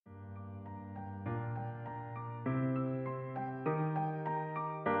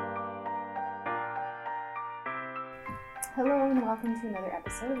Hello and welcome to another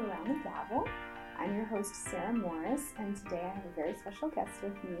episode of Around the Gavel. I'm your host, Sarah Morris, and today I have a very special guest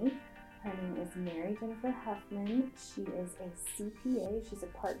with me. Her name is Mary Jennifer Huffman. She is a CPA. She's a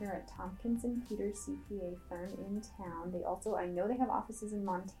partner at Tompkins & Peters CPA firm in town. I know they have offices in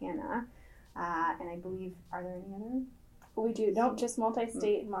Montana, and I believe, are there any other? We do. Nope, just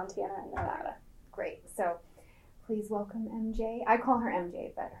multi-state, Montana and Nevada. Great. So please welcome MJ. I call her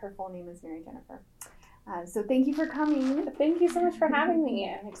MJ, but her full name is Mary Jennifer. So thank you for coming. Thank you so much for having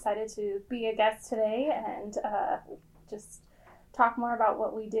me. I'm excited to be a guest today and just talk more about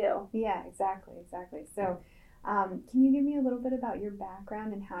what we do. Yeah, exactly. So can you give me a little bit about your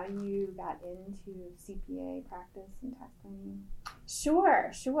background and how you got into CPA practice and tax planning?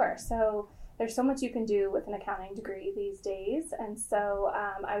 Sure. So there's so much you can do with an accounting degree these days. And so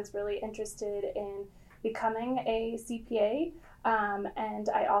I was really interested in becoming a CPA. And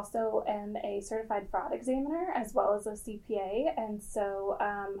I also am a certified fraud examiner as well as a CPA. And so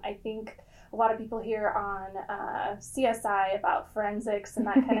I think a lot of people hear on CSI about forensics and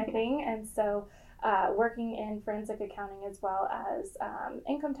that kind of thing. And so working in forensic accounting as well as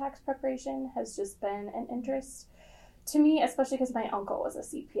income tax preparation has just been an interest to me, especially because my uncle was a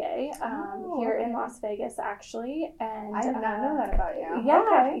CPA here in Las Vegas, actually. And I did not know that about you.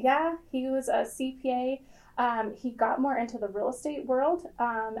 Yeah, he was a CPA. He got more into the real estate world,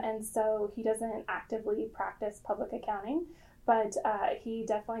 and so he doesn't actively practice public accounting, but he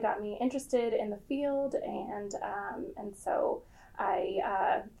definitely got me interested in the field, and so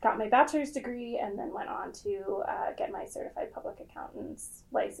I got my bachelor's degree and then went on to get my certified public accountant's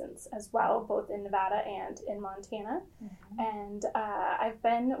license as well, both in Nevada and in Montana. Mm-hmm. And I've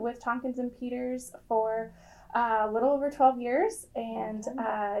been with Tompkins & Peters for a little over 12 years, and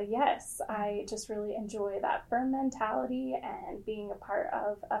yes, I just really enjoy that firm mentality and being a part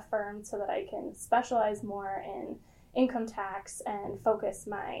of a firm so that I can specialize more in income tax and focus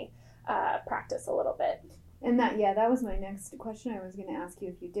my practice a little bit. And that was my next question. I was going to ask you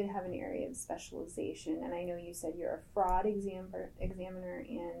if you did have an area of specialization, and I know you said you're a fraud examiner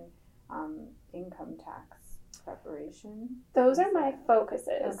in income tax preparation. Those are my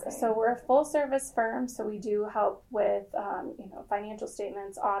focuses. Okay. So we're a full service firm, so we do help with financial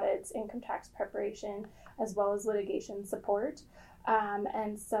statements, audits, income tax preparation, as well as litigation support.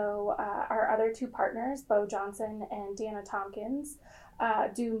 And so our other two partners, Bo Johnson and Dana Tompkins,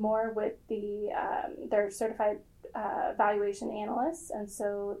 do more with they're certified valuation analysts, and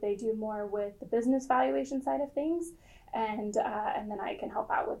so they do more with the business valuation side of things. And then I can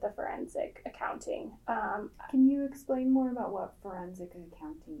help out with the forensic accounting. Can you explain more about what forensic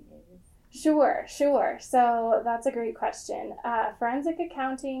accounting is? Sure. So that's a great question. Forensic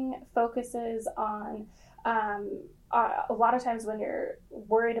accounting focuses on a lot of times when you're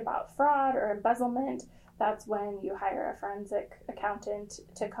worried about fraud or embezzlement, that's when you hire a forensic accountant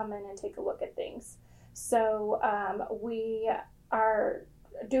to come in and take a look at things. So we are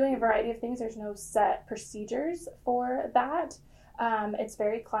doing a variety of things. There's no set procedures for that. It's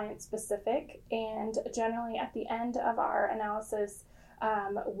very client specific, and generally at the end of our analysis,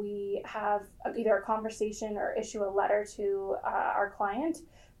 we have either a conversation or issue a letter to our client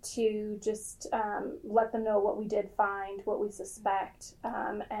to just let them know what we did find, what we suspect,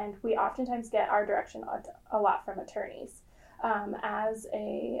 and we oftentimes get our direction a lot from attorneys. As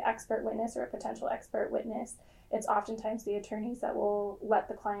a expert witness or a potential expert witness, it's oftentimes the attorneys that will let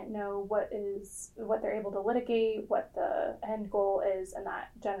the client know what they're able to litigate, what the end goal is, and that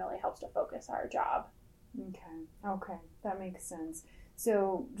generally helps to focus our job. Okay, that makes sense.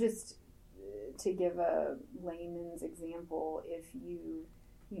 So just to give a layman's example,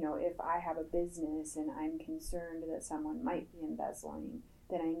 if I have a business and I'm concerned that someone might be embezzling,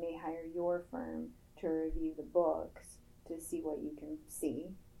 then I may hire your firm to review the books to see what you can see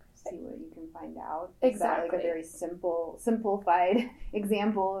what you can find out. Exactly. Is that like a very simplified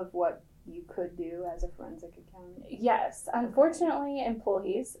example of what you could do as a forensic accountant? Yes. Unfortunately,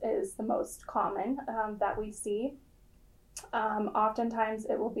 employees is the most common that we see. Oftentimes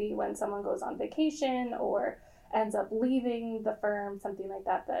it will be when someone goes on vacation or ends up leaving the firm, something like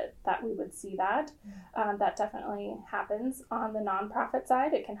that we would see that. That definitely happens. On the nonprofit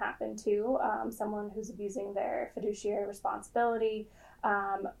side, it can happen too. Someone who's abusing their fiduciary responsibility,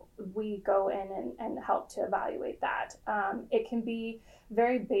 we go in and help to evaluate that. It can be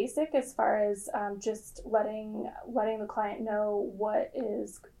very basic as far as just letting the client know what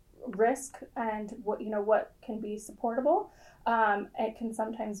is risk and what can be supportable. It can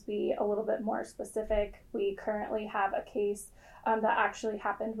sometimes be a little bit more specific. We currently have a case that actually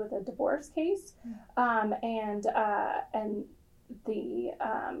happened with a divorce case, and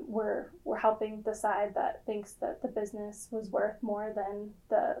we're helping the side that thinks that the business was worth more than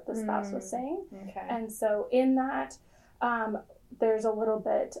the spouse was saying. Okay. And so in that, there's a little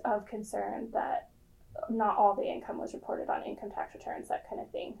bit of concern that not all the income was reported on income tax returns, that kind of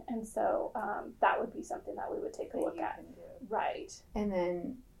thing. And so that would be something that we would take a look at. Right. And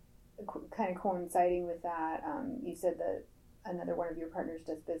then kind of coinciding with that, you said that another one of your partners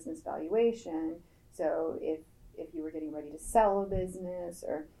does business valuation. So if you were getting ready to sell a business,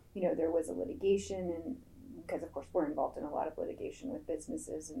 or, you know, there was a litigation, and because of course we're involved in a lot of litigation with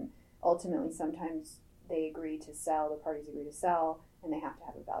businesses, and ultimately sometimes they agree to sell, the parties agree to sell, and they have to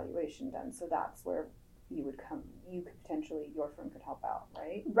have a valuation done. So that's where you would come, you could potentially, your firm could help out,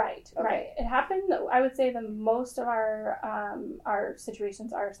 right? Right, okay. Right. It happened, I would say the most of our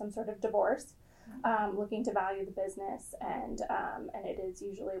situations are some sort of divorce. Looking to value the business, and it is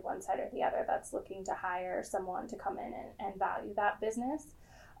usually one side or the other that's looking to hire someone to come in and value that business.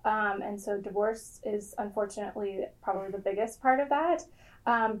 And so divorce is unfortunately probably the biggest part of that.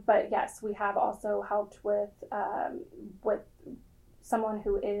 But yes, we have also helped with someone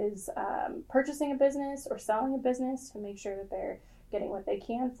who is purchasing a business or selling a business to make sure that they're getting what they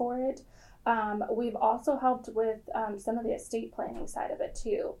can for it. We've also helped with some of the estate planning side of it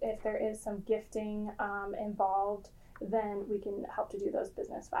too. If there is some gifting involved, then we can help to do those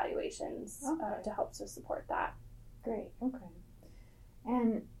business valuations to help to support that. Great. Okay.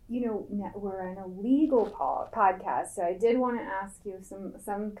 And, you know, we're on a legal podcast, so I did want to ask you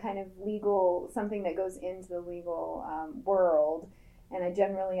some kind of legal, something that goes into the legal world. And I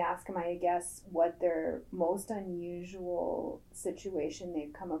generally ask my guests what their most unusual situation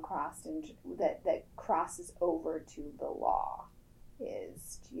they've come across and that crosses over to the law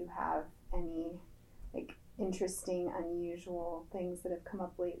is. Do you have any like interesting, unusual things that have come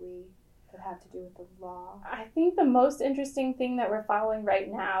up lately that have to do with the law? I think the most interesting thing that we're following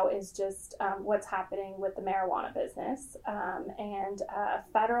right now is just what's happening with the marijuana business, and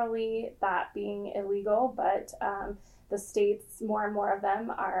federally that being illegal, but the states, more and more of them,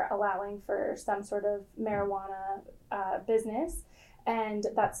 are allowing for some sort of marijuana business, and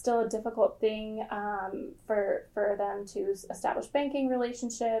that's still a difficult thing for them to establish banking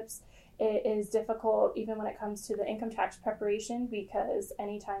relationships. It is difficult even when it comes to the income tax preparation, because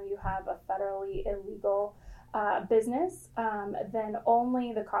anytime you have a federally illegal business, then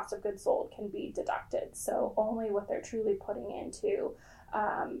only the cost of goods sold can be deducted. So only what they're truly putting into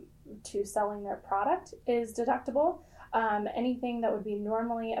to selling their product is deductible. Anything that would be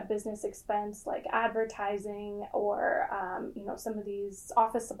normally a business expense, like advertising or some of these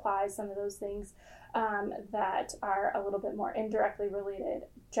office supplies, some of those things that are a little bit more indirectly related,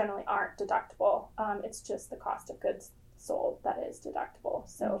 generally aren't deductible. It's just the cost of goods sold that is deductible.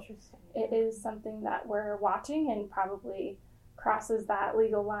 So it is something that we're watching and probably crosses that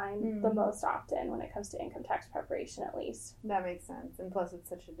legal line the most often when it comes to income tax preparation, at least. That makes sense. And plus it's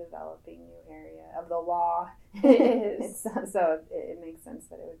such a developing new area of the law. It is. So it makes sense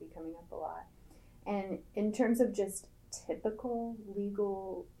that it would be coming up a lot. And in terms of just typical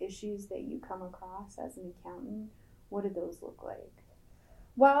legal issues that you come across as an accountant, what do those look like?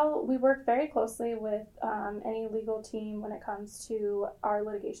 Well, we work very closely with any legal team when it comes to our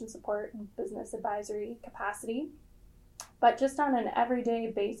litigation support and business advisory capacity. But just on an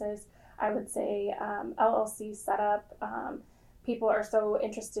everyday basis, I would say LLC setup, people are so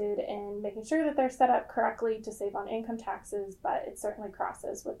interested in making sure that they're set up correctly to save on income taxes, but it certainly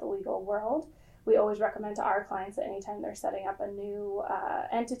crosses with the legal world. We always recommend to our clients that anytime they're setting up a new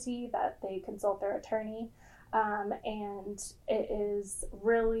entity that they consult their attorney. And it is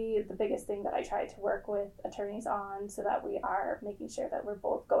really the biggest thing that I try to work with attorneys on, so that we are making sure that we're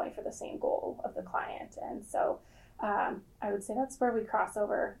both going for the same goal of the client. And so I would say that's where we cross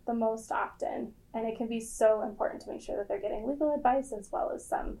over the most often. And it can be so important to make sure that they're getting legal advice as well as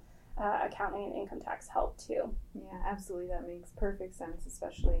some accounting and income tax help too. Yeah, absolutely. That makes perfect sense,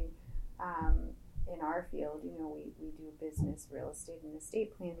 especially in our field. You know, we do business, real estate, and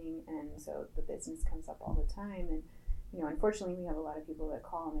estate planning, and so the business comes up all the time. And, you know, unfortunately, we have a lot of people that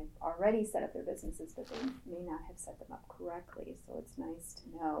call and they've already set up their businesses, but they may not have set them up correctly. So it's nice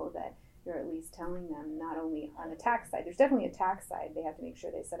to know that you're at least telling them, not only on the tax side, there's definitely a tax side, they have to make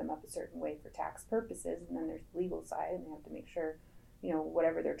sure they set them up a certain way for tax purposes, and then there's the legal side, and they have to make sure, you know,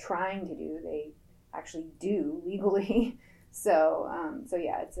 whatever they're trying to do, they actually do legally. So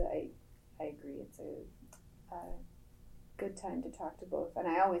yeah, I agree. It's a good time to talk to both. And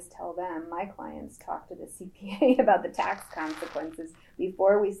I always tell them, my clients, talk to the CPA about the tax consequences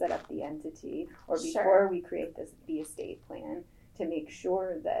before we set up the entity or before we create the estate plan, to make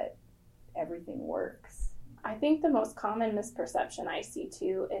sure that everything works. I think the most common misperception I see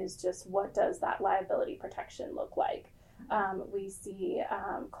too is just what does that liability protection look like? We see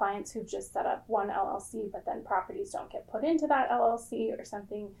clients who've just set up one LLC, but then properties don't get put into that LLC or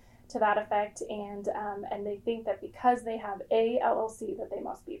something to that effect, and they think that because they have a LLC that they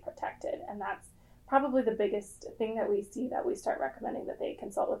must be protected, and that's probably the biggest thing that we see, that we start recommending that they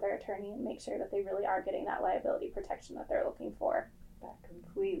consult with their attorney and make sure that they really are getting that liability protection that they're looking for. That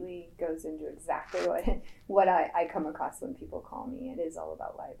completely goes into exactly what I come across when people call me. It is all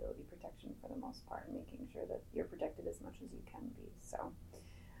about liability protection for the most part, and making sure that you're protected as much as you can be. So,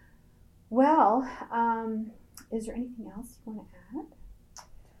 well, is there anything else you want to add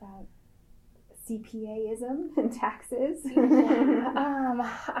about CPA-ism and taxes?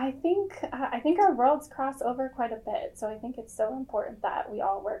 I think our worlds cross over quite a bit. So I think it's so important that we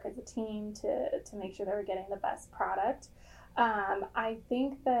all work as a team to make sure that we're getting the best product. I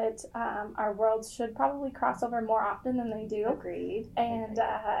think that our worlds should probably cross over more often than they do. Agreed. And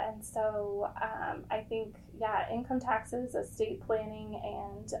so I think, income taxes, estate planning,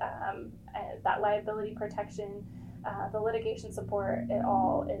 and that liability protection, the litigation support, it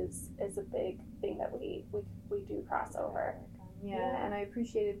all is a big thing that we do cross over. Yeah, and I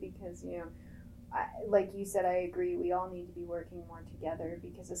appreciate it because, like you said, I agree, we all need to be working more together,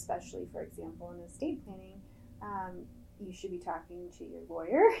 because especially, for example, in estate planning, you should be talking to your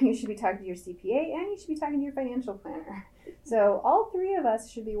lawyer, you should be talking to your CPA, and you should be talking to your financial planner. So all three of us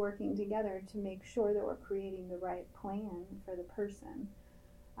should be working together to make sure that we're creating the right plan for the person.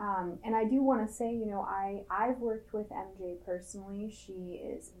 And I do want to say, I've worked with MJ personally. She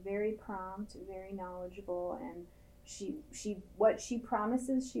is very prompt, very knowledgeable, and what she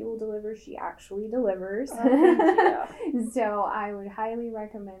promises she will deliver, she actually delivers. Oh, So I would highly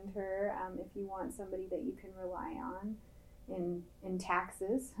recommend her if you want somebody that you can rely on in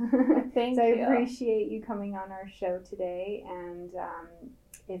taxes. Thank So you. I appreciate you coming on our show today, and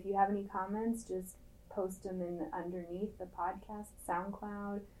if you have any comments, just post them underneath the podcast,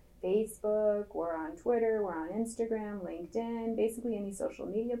 SoundCloud, Facebook, we're on Twitter, we're on Instagram, LinkedIn, basically any social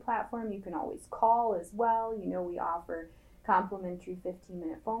media platform. You can always call as well. We offer complimentary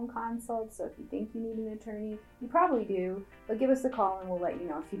 15-minute phone consults, so if you think you need an attorney, you probably do, but give us a call and we'll let you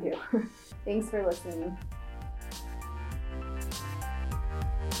know if you do. Thanks for listening.